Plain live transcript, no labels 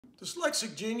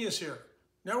Dyslexic genius here.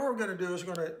 Now what we're going to do is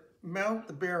we're going to mount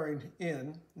the bearing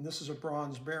in, and this is a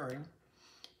bronze bearing,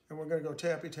 and we're going to go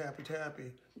tappy, tappy,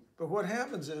 tappy. But what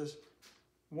happens is,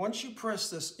 once you press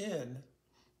this in,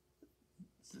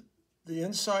 the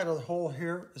inside of the hole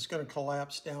here is going to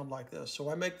collapse down like this. So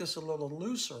I make this a little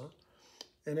looser,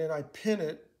 and then I pin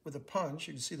it with a punch.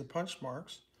 You can see the punch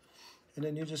marks. And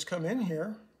then you just come in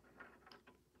here,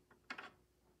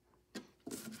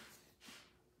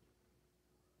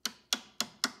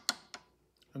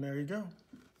 and there you go.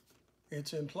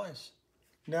 It's in place.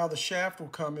 Now the shaft will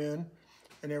come in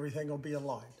and everything will be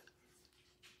aligned.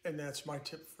 And that's my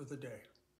tip for the day.